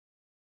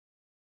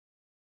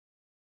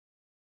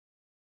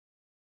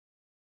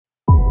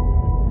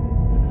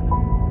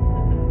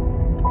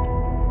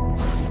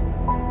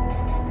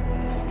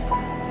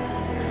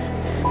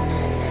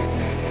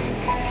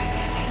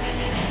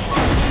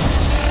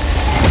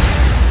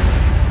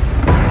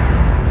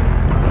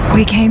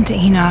We came to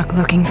Enoch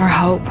looking for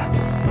hope.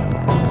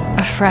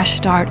 A fresh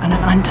start on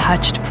an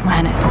untouched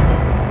planet.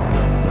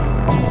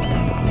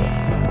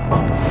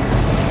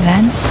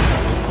 Then,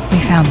 we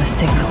found the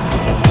signal.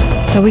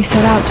 So we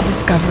set out to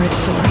discover its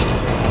source.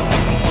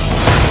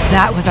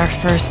 That was our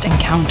first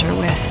encounter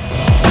with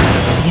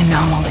the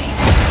anomaly.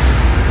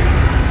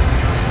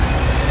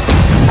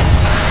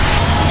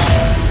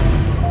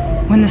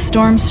 When the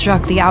storm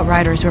struck, the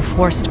Outriders were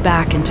forced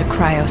back into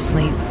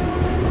cryo-sleep.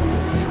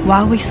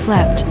 While we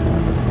slept,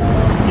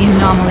 the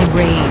anomaly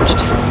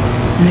raged,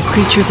 and the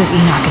creatures of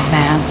Enoch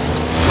advanced.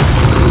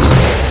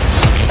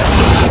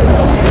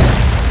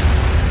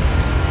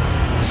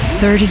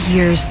 30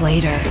 years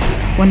later,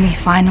 when we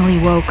finally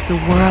woke, the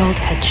world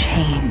had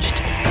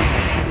changed.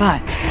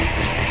 But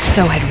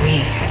so had we.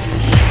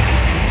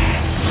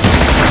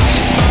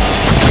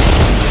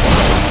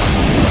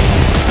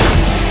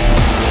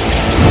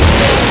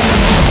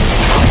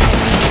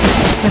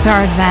 With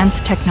our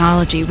advanced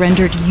technology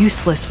rendered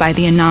useless by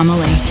the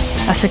anomaly,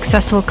 a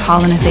successful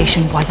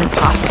colonization wasn't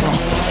possible.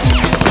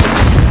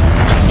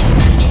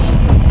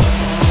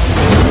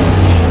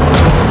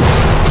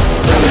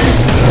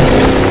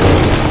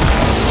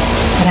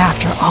 But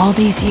after all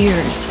these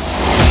years,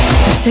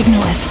 the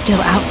signal is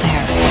still out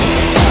there.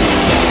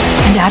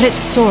 And at its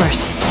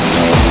source,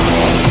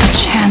 a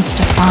chance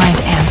to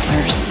find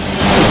answers.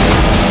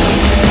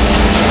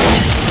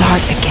 To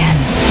start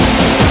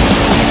again.